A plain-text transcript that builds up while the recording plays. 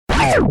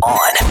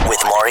On with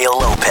Mario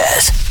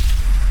Lopez.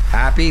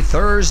 Happy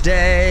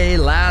Thursday,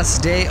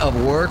 last day of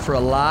work for a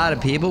lot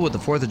of people with the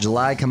 4th of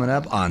July coming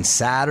up on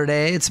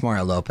Saturday. It's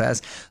Mario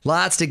Lopez.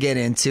 Lots to get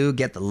into,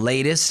 get the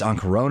latest on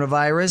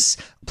coronavirus.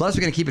 Plus,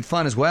 we're going to keep it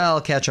fun as well,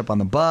 catch up on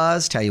the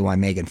buzz, tell you why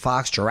Megan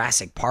Fox,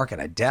 Jurassic Park,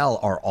 and Adele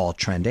are all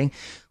trending.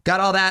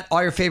 Got all that,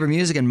 all your favorite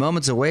music, and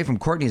moments away from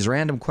Courtney's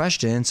random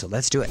question, so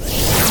let's do it.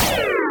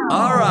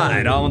 All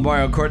right, on with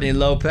Mario, Courtney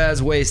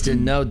Lopez,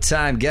 wasting no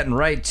time, getting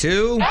right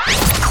to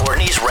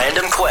Courtney's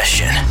random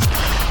question.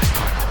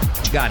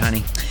 What you got,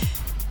 honey?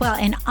 Well,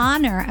 in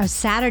honor of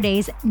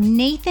Saturday's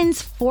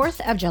Nathan's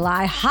 4th of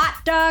July hot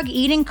dog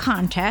eating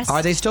contest.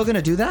 Are they still going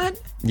to do that?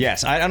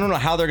 Yes, I don't know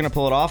how they're going to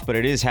pull it off, but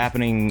it is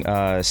happening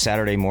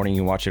Saturday morning.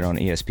 You watch it on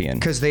ESPN.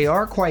 Because they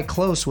are quite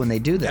close when they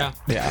do that.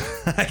 Yeah.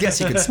 I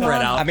guess you could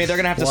spread out. I mean, they're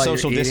going to have to while you're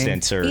social eating.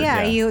 distance.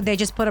 They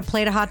just put a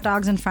plate of hot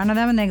dogs in front of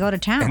them and they go to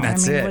town. And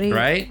that's it,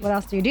 right? What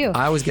else do you do?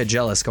 I always get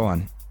jealous. Go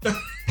on.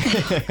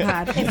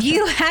 God. If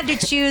you had to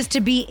choose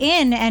to be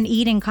in an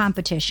eating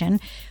competition,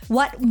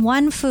 what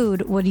one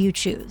food would you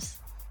choose?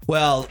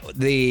 Well,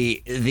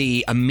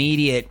 the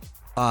immediate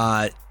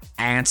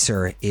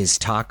answer is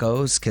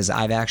tacos, because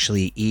I've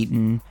actually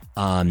eaten...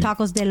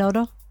 Tacos de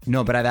lodo?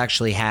 No, but I've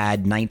actually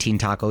had 19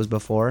 tacos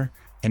before.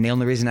 And the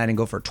only reason I didn't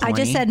go for 20... I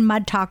just said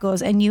mud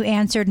tacos, and you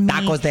answered me...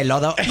 Tacos de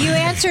lodo. You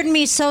answered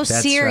me so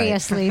That's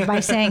seriously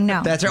by saying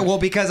no. That's right. Well,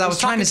 because I was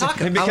trying to say...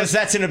 Because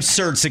that's an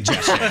absurd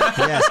suggestion.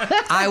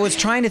 Yes. I was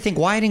trying to think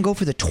why I didn't go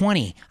for the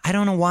 20. I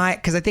don't know why.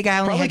 Because I think I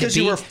only Probably had to because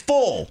beat... you were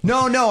full.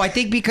 No. I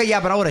think because...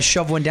 Yeah, but I would have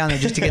shoved one down there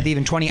just to get the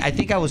even 20. I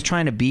think I was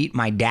trying to beat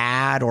my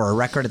dad or a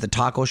record at the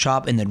taco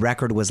shop, and the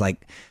record was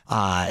like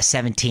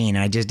 17,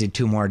 and I just did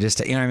 2 more just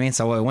to... You know what I mean?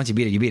 So once you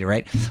beat it,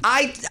 right?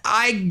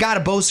 I got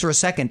to boast for a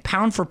second.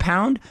 Pound for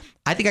pound,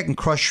 I think I can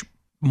crush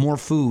more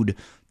food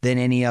than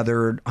any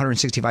other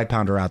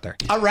 165-pounder out there.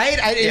 All right?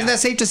 Isn't that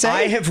safe to say?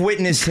 I have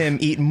witnessed him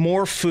eat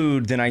more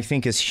food than I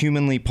think is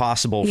humanly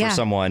possible for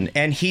someone,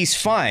 and he's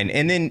fine.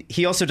 And then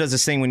he also does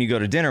this thing when you go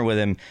to dinner with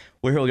him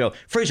where he'll go,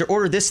 Fraser,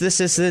 order this.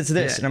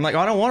 Yeah. And I'm like, oh,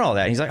 I don't want all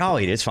that. And he's like, I'll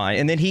eat it. It's fine.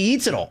 And then he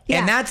eats it all.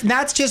 Yeah. And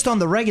that's just on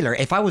the regular.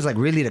 If I was like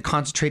really to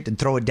concentrate and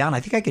throw it down, I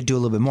think I could do a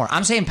little bit more.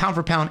 I'm saying pound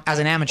for pound as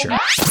an amateur.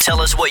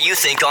 Tell us what you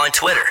think on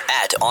Twitter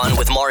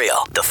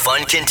 @OnWithMario. The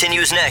fun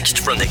continues next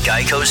from the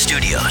Geico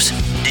Studios.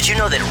 Did you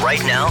know that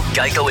right now,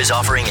 Geico is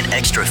offering an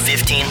extra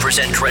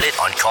 15% credit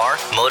on car,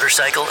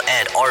 motorcycle,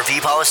 and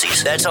RV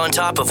policies? That's on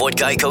top of what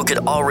Geico could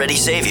already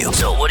save you.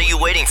 So what are you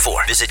waiting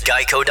for? Visit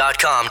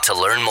Geico.com to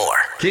learn more.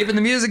 Keeping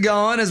the music going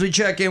as we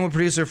check in with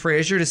producer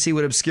Fraser to see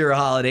what obscure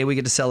holiday we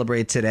get to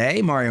celebrate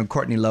today. Mario and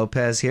Courtney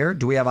Lopez here.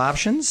 Do we have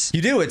options?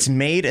 You do. It's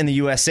Made in the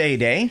USA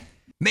Day.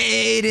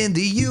 Made in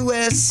the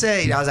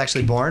USA. I was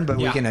actually born, but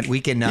we can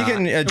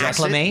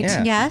acclimate.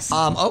 Yeah. Yes.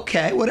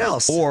 Okay. What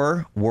else?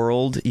 Or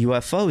World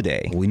UFO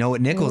Day. We know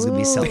what Nichols will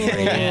be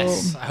celebrating.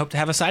 Yes. I hope to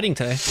have a sighting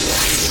today.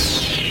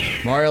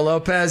 Mario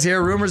Lopez here.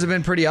 Rumors have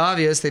been pretty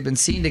obvious. They've been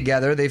seen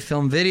together. They've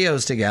filmed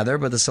videos together,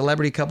 but the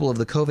celebrity couple of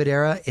the COVID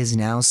era is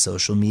now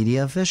social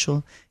media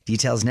official.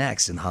 Details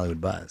next in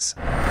Hollywood Buzz.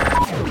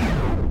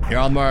 Here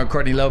on Mario,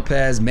 Courtney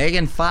Lopez,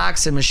 Megan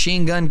Fox, and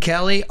Machine Gun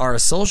Kelly are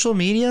social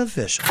media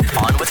official.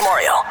 On with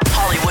Mario,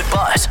 Hollywood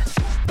Buzz.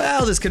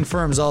 Well, this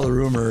confirms all the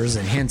rumors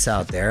and hints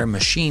out there.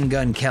 Machine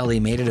Gun Kelly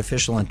made it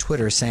official on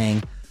Twitter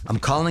saying, "I'm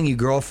calling you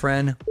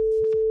girlfriend."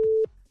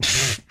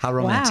 How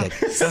romantic.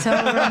 Wow. So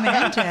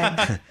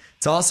romantic.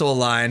 It's also a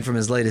line from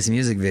his latest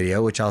music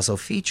video, which also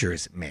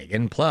features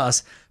Megan.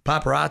 Plus,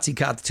 paparazzi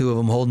caught the two of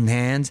them holding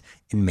hands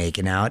and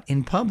making out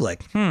in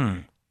public.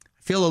 I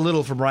feel a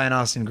little for Brian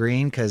Austin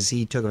Green because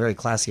he took a very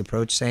classy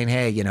approach saying,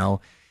 hey,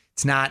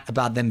 it's not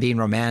about them being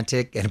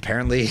romantic. And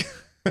apparently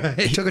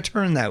it took a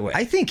turn that way.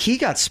 I think he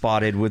got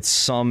spotted with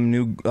some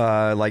new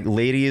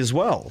lady as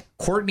well.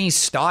 Courtney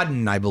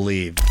Stodden, I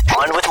believe.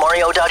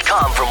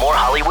 OnWithMario.com for more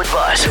Hollywood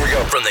buzz. Here we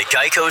go. From the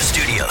Geico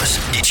Studios.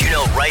 Did you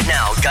know right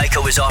now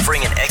Geico is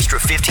offering an extra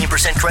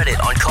 15% credit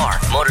on car,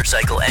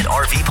 motorcycle, and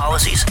RV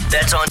policies?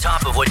 That's on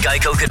top of what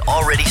Geico could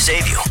already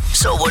save you.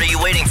 So what are you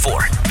waiting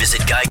for?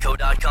 Visit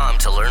Geico.com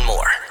to learn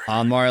more.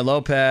 I'm Mario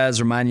Lopez,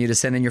 reminding you to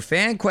send in your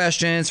fan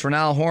questions. For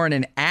Niall Horan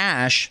and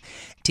Ash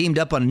teamed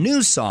up on a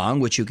new song,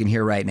 which you can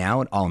hear right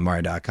now at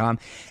allmario.com.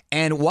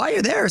 And while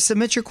you're there,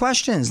 submit your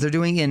questions. They're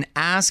doing an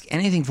Ask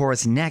Anything for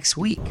us next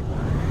week.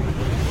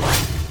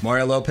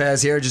 Mario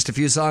Lopez here, just a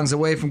few songs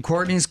away from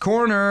Courtney's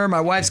Corner.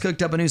 My wife's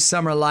cooked up a new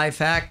summer life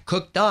hack.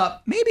 Cooked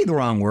up, maybe the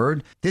wrong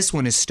word. This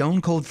one is stone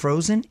cold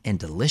frozen and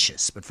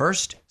delicious. But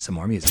first, some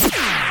more music.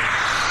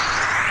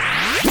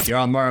 You're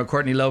on Mario,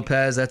 Courtney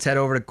Lopez. Let's head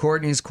over to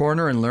Courtney's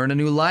Corner and learn a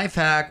new life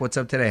hack. What's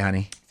up today,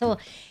 honey? So,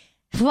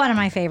 one of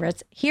my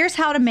favorites. Here's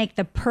how to make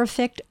the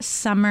perfect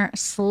summer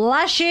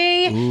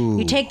slushie. Ooh.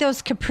 You take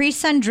those Capri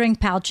Sun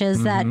drink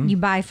pouches that you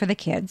buy for the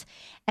kids,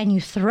 and you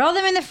throw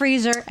them in the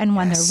freezer. And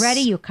when they're ready,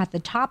 you cut the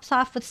tops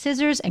off with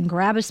scissors and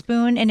grab a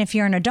spoon. And if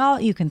you're an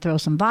adult, you can throw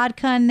some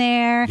vodka in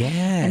there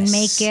and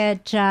make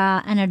it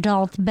an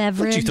adult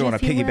beverage. But you throwing a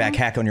if you piggyback will.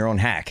 hack on your own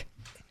hack.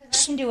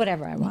 I can do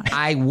whatever I want.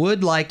 I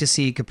would like to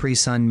see Capri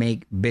Sun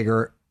make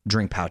bigger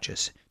drink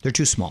pouches. They're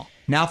too small.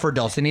 Now for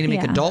adults, they need to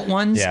make adult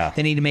ones. Yeah.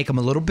 They need to make them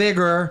a little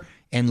bigger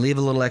and leave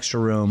a little extra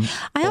room.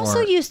 I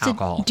also used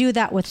alcohol. to do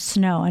that with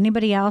snow.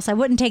 Anybody else? I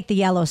wouldn't take the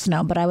yellow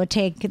snow, but I would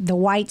take the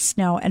white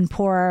snow and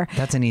pour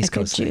That's an East like a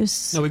Coast thing.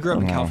 juice. No, we grew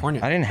up in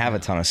California. I didn't have a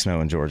ton of snow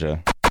in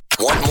Georgia.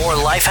 Want more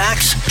life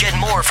hacks? Get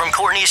more from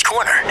Courtney's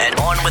Corner at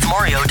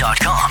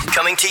OnWithMario.com.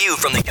 Coming to you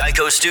from the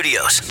Geico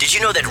Studios. Did you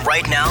know that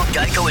right now,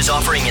 Geico is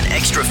offering an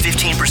extra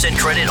 15%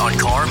 credit on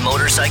car,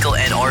 motorcycle,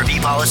 and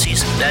RV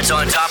policies? That's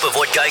on top of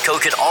what Geico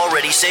could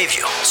already save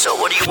you. So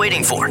what are you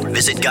waiting for?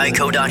 Visit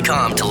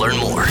Geico.com to learn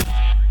more.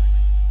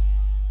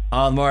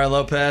 I'm Mario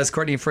Lopez.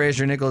 Courtney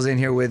Fraser Nichols in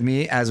here with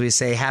me as we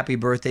say happy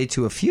birthday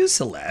to a few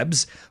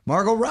celebs.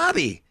 Margot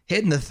Robbie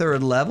hitting the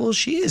third level.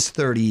 She is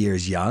 30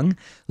 years young.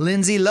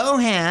 Lindsay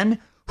Lohan,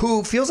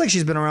 who feels like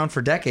she's been around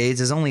for decades,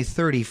 is only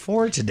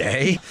 34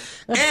 today.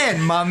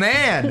 And my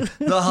man,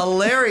 the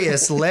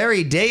hilarious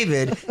Larry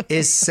David,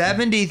 is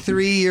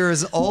 73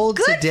 years old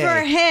Good today.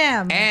 for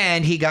him.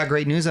 And he got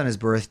great news on his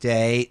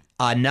birthday.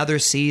 Another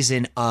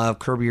season of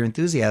Curb Your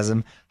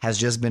Enthusiasm has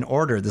just been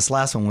ordered. This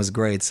last one was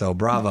great, so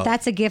bravo.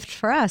 That's a gift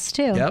for us,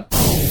 too. Yep.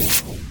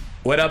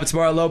 What up? It's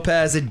Mario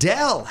Lopez.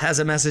 Adele has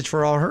a message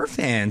for all her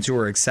fans who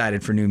are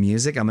excited for new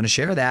music. I'm going to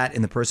share that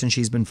in the person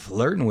she's been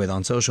flirting with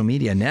on social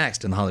media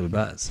next in the Hollywood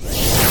Buzz.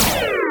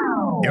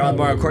 You're on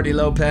Mario Courtney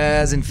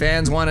Lopez, and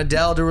fans want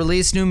Adele to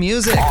release new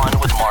music. On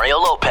with Mario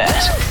Lopez,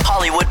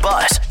 Hollywood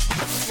Buzz.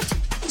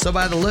 So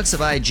by the looks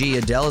of IG,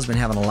 Adele has been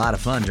having a lot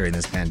of fun during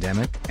this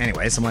pandemic.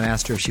 Anyway, someone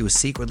asked her if she was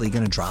secretly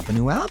going to drop a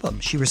new album.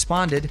 She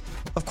responded,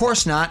 "Of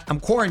course not. I'm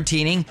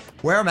quarantining.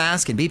 Wear a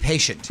mask and be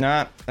patient."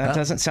 Nah, that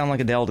doesn't sound like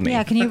Adele to me.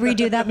 Yeah, can you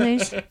redo that,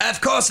 please? Of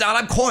course not.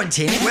 I'm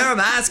quarantining. Wear a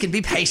mask and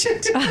be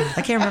patient.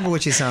 I can't remember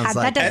what she sounds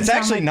like. doesn't It's sound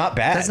actually like- not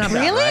bad. That's not bad,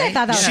 Really? right? I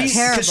thought that was She's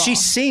terrible. because she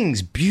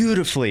sings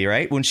beautifully,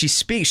 right? When she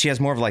speaks, she has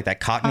more of like that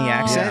Cockney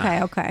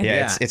accent. Okay. Yeah,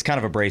 Yeah. It's kind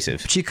of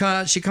abrasive. She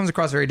comes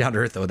across very down to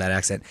earth though with that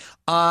accent.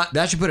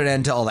 That should put an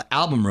end to all the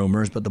album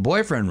rumors, but the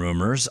boyfriend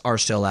rumors are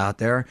still out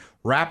there.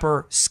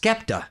 Rapper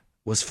Skepta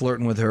was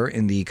flirting with her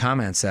in the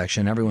comment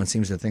section. Everyone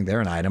seems to think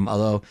they're an item,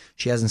 although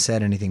she hasn't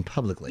said anything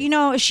publicly. You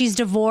know, she's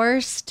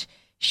divorced.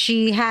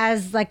 She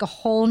has like a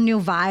whole new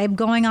vibe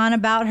going on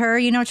about her.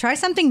 You know, try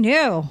something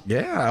new.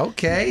 Yeah,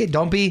 okay.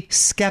 Don't be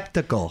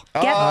skeptical.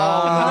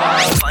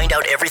 Find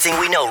out everything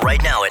we know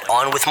right now at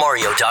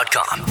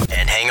OnWithMario.com.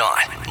 And hang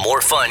on,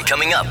 more fun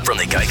coming up from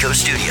the Geico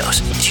Studios.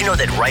 Did you know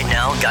that right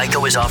now,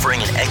 Geico is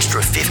offering an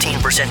extra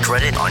 15%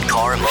 credit on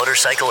car,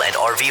 motorcycle, and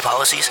RV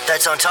policies?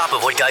 That's on top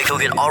of what Geico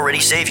could already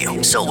save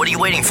you. So what are you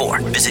waiting for?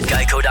 Visit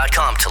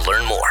Geico.com to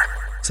learn more.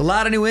 So a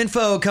lot of new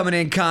info coming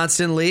in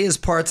constantly as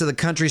parts of the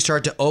country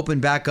start to open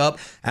back up.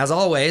 As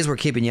always, we're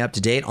keeping you up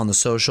to date on the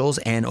socials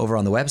and over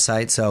on the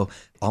website. So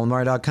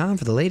allmario.com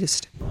for the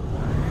latest.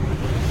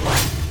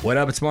 What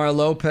up? It's Mario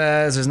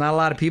Lopez. There's not a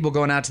lot of people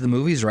going out to the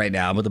movies right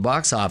now, but the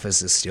box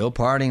office is still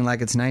partying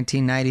like it's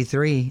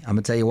 1993. I'm going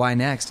to tell you why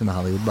next in the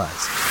Hollywood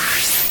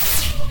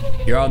Buzz.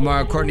 You're on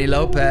Mario Courtney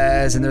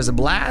Lopez, and there's a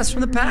blast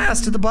from the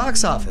past at the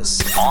box office.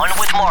 On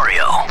with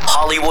Mario,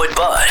 Hollywood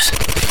Buzz.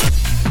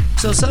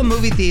 So some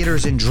movie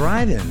theaters and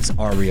drive-ins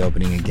are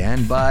reopening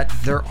again, but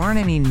there aren't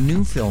any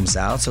new films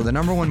out. So the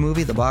number one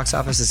movie at the box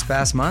office this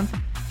past month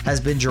has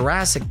been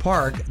Jurassic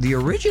Park, the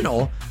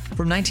original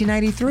from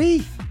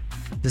 1993.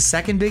 The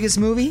second biggest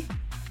movie,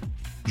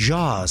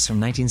 Jaws from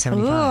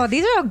 1975. Oh,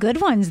 these are all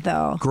good ones,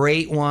 though.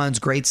 Great ones,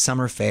 great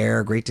summer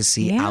fare, great to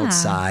see Yeah.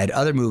 outside.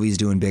 Other movies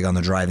doing big on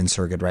the drive-in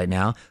circuit right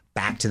now.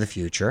 Back to the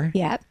Future,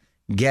 Yep.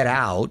 Get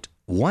Out,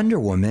 Wonder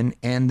Woman,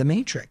 and The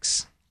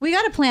Matrix. We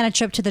got to plan a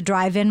trip to the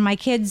drive-in.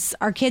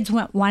 Our kids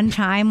went one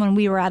time when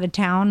we were out of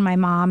town. My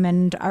mom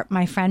and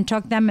my friend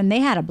took them, and they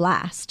had a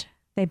blast.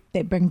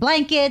 They bring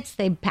blankets,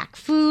 they pack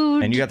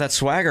food. And you got that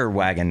swagger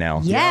wagon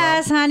now.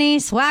 Yes, honey,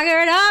 swagger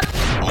it up.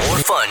 More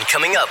fun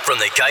coming up from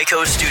the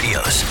Geico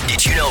Studios.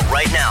 Did you know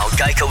right now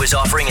Geico is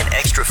offering an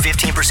extra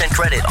 15%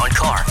 credit on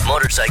car,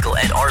 motorcycle,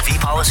 and RV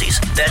policies?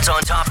 That's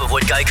on top of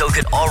what Geico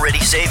could already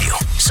save you.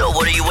 So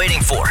what are you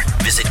waiting for?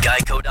 Visit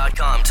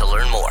Geico.com to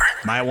learn more.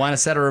 Might want to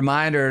set a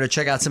reminder to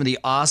check out some of the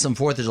awesome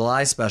 4th of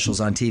July specials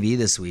on TV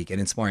this week.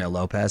 And it's Mario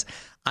Lopez.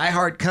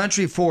 iHeart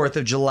Country 4th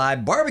of July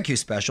Barbecue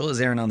Special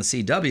is airing on the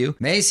CW.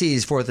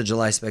 Macy's 4th of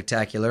July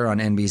Spectacular on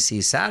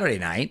NBC Saturday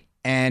night.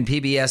 And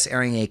PBS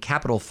airing a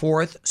Capital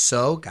 4th,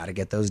 so got to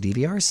get those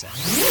DVRs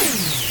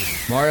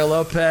set. Mario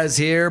Lopez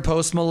here.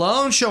 Post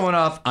Malone showing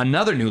off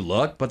another new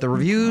look, but the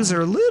reviews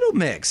are a little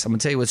mixed. I'm going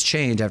to tell you what's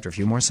changed after a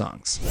few more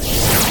songs.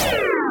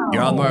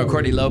 You're on Mario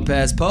Courtney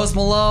Lopez. Post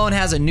Malone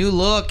has a new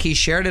look. He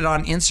shared it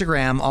on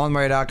Instagram,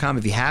 onmario.com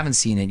if you haven't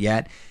seen it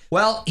yet.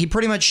 Well, he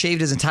pretty much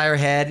shaved his entire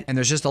head, and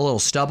there's just a little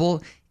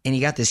stubble, and he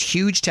got this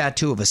huge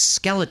tattoo of a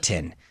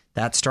skeleton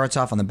that starts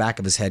off on the back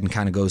of his head and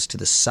kind of goes to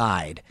the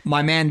side.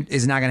 My man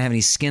is not going to have any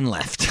skin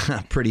left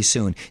pretty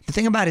soon. The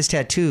thing about his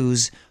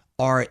tattoos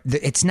are,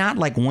 it's not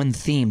like one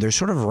theme. They're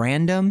sort of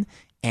random,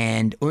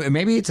 and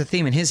maybe it's a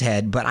theme in his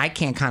head, but I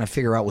can't kind of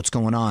figure out what's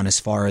going on as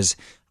far as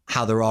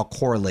how they're all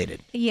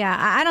correlated. Yeah,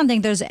 I don't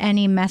think there's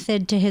any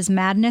method to his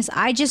madness.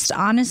 I just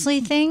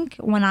honestly think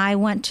when I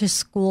went to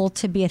school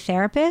to be a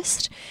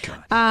therapist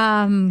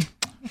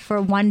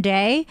for one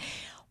day,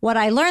 what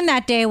I learned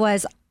that day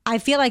was I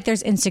feel like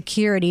there's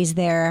insecurities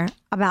there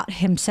about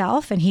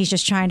himself and he's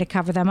just trying to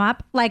cover them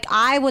up. Like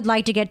I would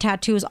like to get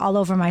tattoos all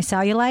over my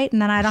cellulite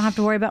and then I don't have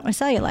to worry about my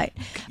cellulite.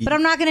 But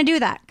I'm not going to do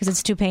that because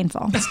it's too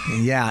painful.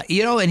 Yeah,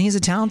 and he's a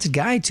talented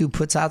guy too,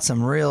 puts out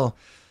some real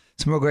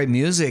great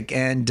music.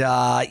 And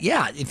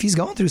if he's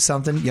going through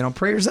something,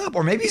 prayers up.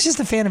 Or maybe he's just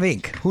a fan of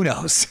ink. Who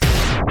knows?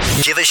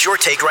 Give us your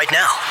take right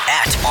now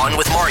at On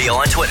With Mario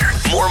on Twitter.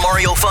 More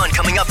Mario fun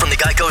coming up from the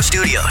Geico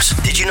Studios.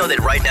 Did you know that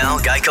right now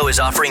Geico is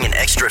offering an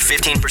extra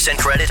 15%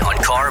 credit on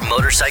car,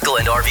 motorcycle,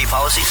 and RV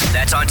policies?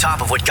 That's on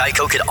top of what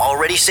Geico could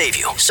already save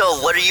you. So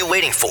what are you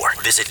waiting for?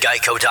 Visit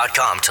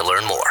geico.com to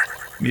learn more.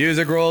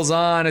 Music rolls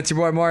on. It's your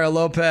boy Mario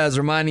Lopez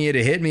reminding you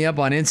to hit me up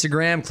on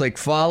Instagram, click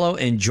follow,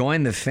 and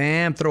join the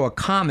fam. Throw a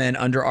comment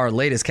under our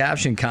latest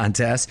caption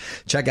contest.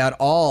 Check out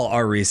all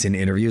our recent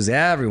interviews.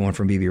 Everyone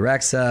from BB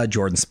Rexa,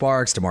 Jordan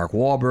Sparks, to Mark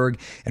Wahlberg,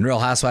 and Real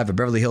Housewife of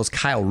Beverly Hills,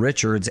 Kyle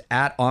Richards,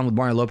 at On With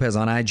Mario Lopez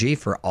on IG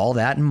for all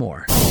that and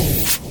more.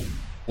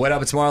 What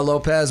up? It's Mario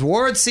Lopez.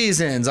 Award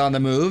season's on the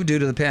move due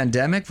to the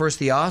pandemic. First,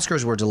 the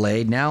Oscars were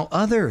delayed. Now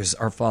others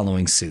are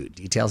following suit.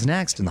 Details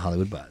next in the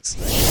Hollywood Buzz.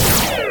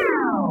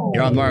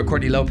 You're on Mario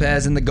Courtney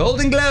Lopez, and the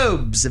Golden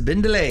Globes have been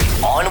delayed.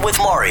 On With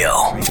Mario,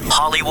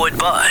 Hollywood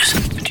Buzz.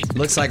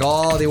 Looks like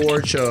all the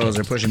award shows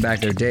are pushing back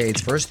their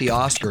dates. First, the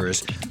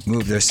Oscars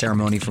moved their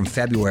ceremony from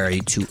February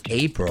to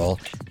April.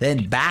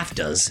 Then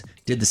BAFTAs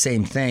did the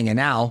same thing. And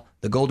now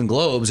the Golden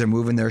Globes are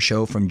moving their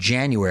show from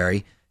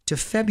January to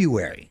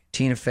February.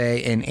 Tina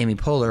Fey and Amy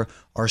Poehler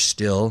are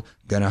still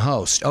going to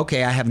host.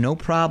 Okay, I have no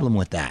problem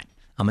with that.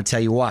 I'm going to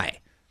tell you why.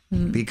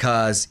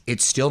 Because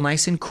it's still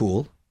nice and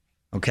cool.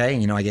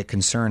 Okay, I get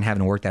concerned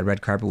having to work that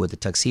red carpet with the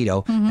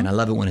tuxedo, and I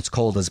love it when it's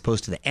cold as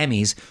opposed to the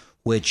Emmys,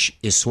 which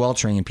is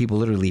sweltering and people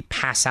literally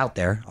pass out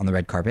there on the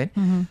red carpet.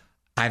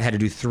 I've had to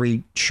do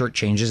 3 shirt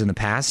changes in the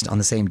past on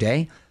the same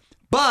day,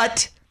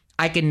 but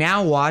I can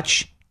now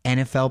watch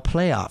NFL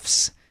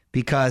playoffs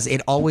because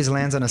it always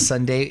lands on a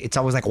Sunday. It's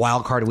always like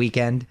wild card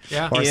weekend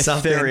or if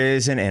something. there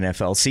is an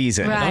NFL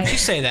season. Right. Don't you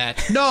say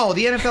that. No,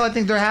 the NFL, I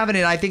think they're having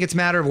it. I think it's a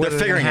matter of whether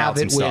they're going to have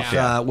it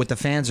with the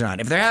fans or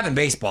not. If they're having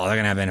baseball,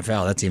 they're going to have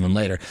NFL. That's even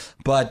later.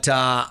 But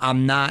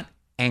I'm not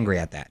angry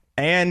at that.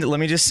 And let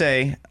me just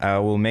say,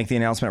 we'll make the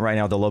announcement right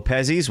now. The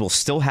Lopezes will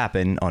still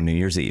happen on New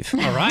Year's Eve.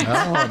 All right.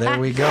 Oh, there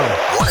we go.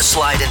 Want to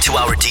slide into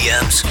our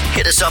DMs?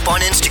 Hit us up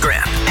on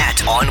Instagram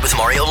at On With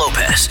Mario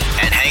Lopez.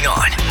 And hang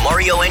on,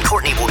 Mario and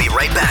Courtney will be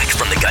right back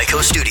from the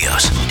Geico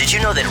Studios. Did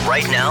you know that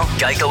right now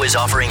Geico is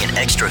offering an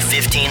extra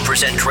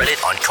 15% credit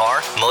on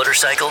car,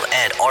 motorcycle,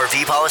 and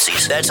RV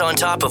policies? That's on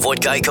top of what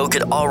Geico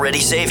could already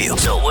save you.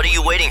 So what are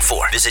you waiting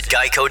for? Visit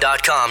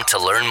geico.com to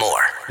learn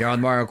more. You're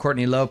on Mario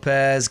Courtney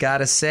Lopez.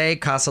 Gotta say,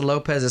 Casa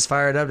Lopez is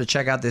fired up to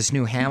check out this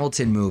new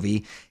Hamilton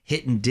movie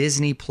hitting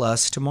Disney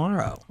Plus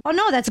tomorrow. Oh,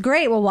 no, that's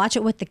great. We'll watch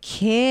it with the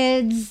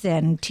kids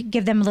and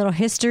give them a little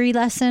history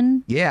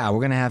lesson. Yeah, we're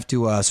going to have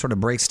to sort of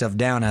break stuff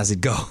down as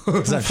it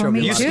goes. I'm sure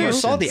me You too.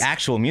 saw the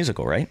actual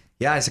musical, right?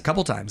 Yeah, it's a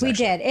couple times. We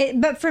actually.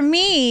 did. But for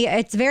me,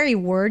 it's very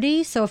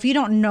wordy. So if you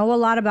don't know a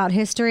lot about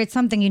history, it's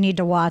something you need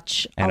to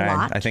watch a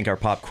lot. I think our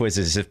pop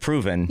quizzes have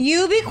proven.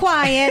 You be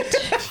quiet.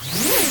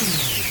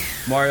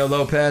 Mario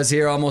Lopez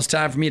here. Almost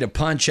time for me to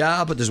punch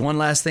out, but there's one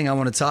last thing I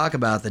want to talk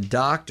about. The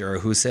doctor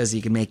who says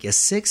he can make you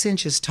 6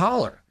 inches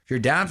taller. If you're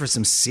down for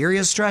some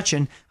serious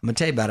stretching, I'm going to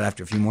tell you about it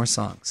after a few more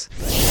songs.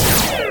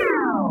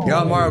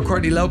 Yo, Mario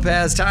Courtney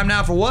Lopez. Time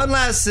now for one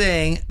last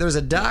thing. There's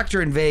a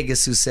doctor in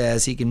Vegas who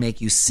says he can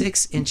make you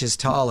 6 inches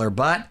taller,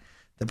 but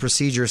the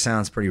procedure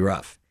sounds pretty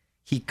rough.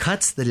 He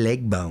cuts the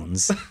leg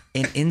bones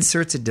and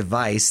inserts a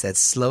device that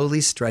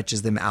slowly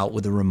stretches them out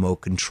with a remote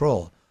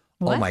control.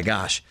 What? Oh my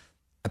gosh.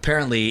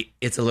 Apparently,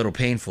 it's a little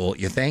painful,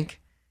 you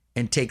think?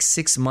 And takes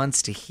 6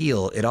 months to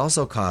heal. It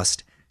also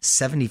cost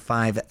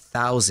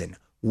 $75,000.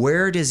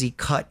 Where does he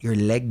cut your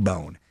leg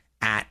bone?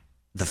 At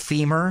the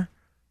femur?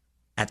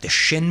 At the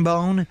shin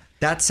bone?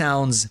 That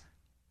sounds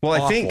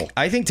Well, awful.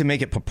 I think to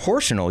make it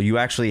proportional, you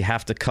actually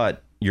have to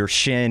cut your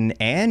shin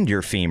and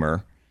your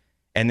femur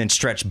and then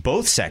stretch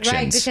both sections.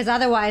 Right, because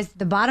otherwise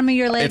the bottom of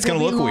your leg It's will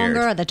gonna be look longer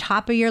weird. or the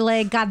top of your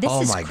leg. God, this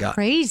Oh is my God.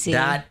 crazy.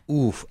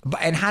 Oof.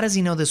 And how does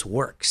he know this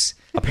works?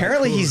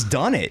 Apparently, he's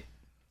done it.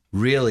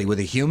 Really? With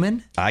a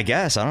human? I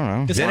guess. I don't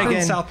know. It's like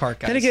in South Park,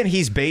 guys. Then again,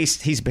 he's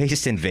based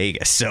in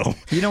Vegas, so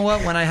You know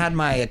what? When I had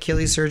my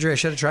Achilles surgery, I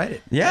should have tried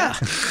it. yeah.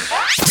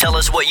 Tell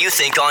us what you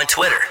think on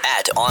Twitter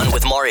at On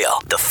With Mario.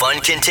 The fun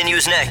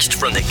continues next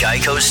from the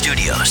Geico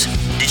Studios.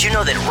 Did you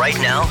know that right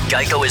now,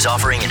 Geico is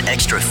offering an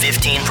extra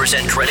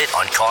 15% credit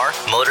on car,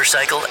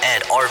 motorcycle,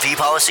 and RV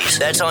policies?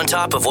 That's on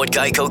top of what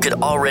Geico could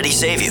already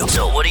save you.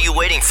 So what are you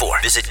waiting for?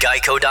 Visit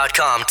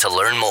geico.com to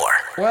learn more.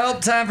 Well,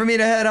 time for me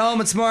to head home.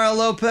 It's Mario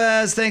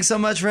Lopez. Thanks so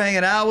much for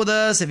hanging out with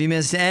us. If you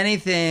missed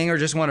anything or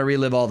just want to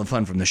relive all the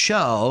fun from the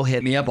show,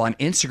 hit me up on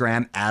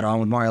Instagram,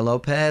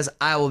 @OnWithMarioLopez.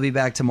 I will be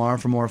back tomorrow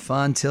for more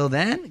fun. Till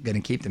then,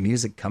 gonna keep the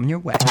music coming your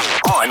way.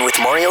 On with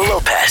Mario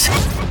Lopez.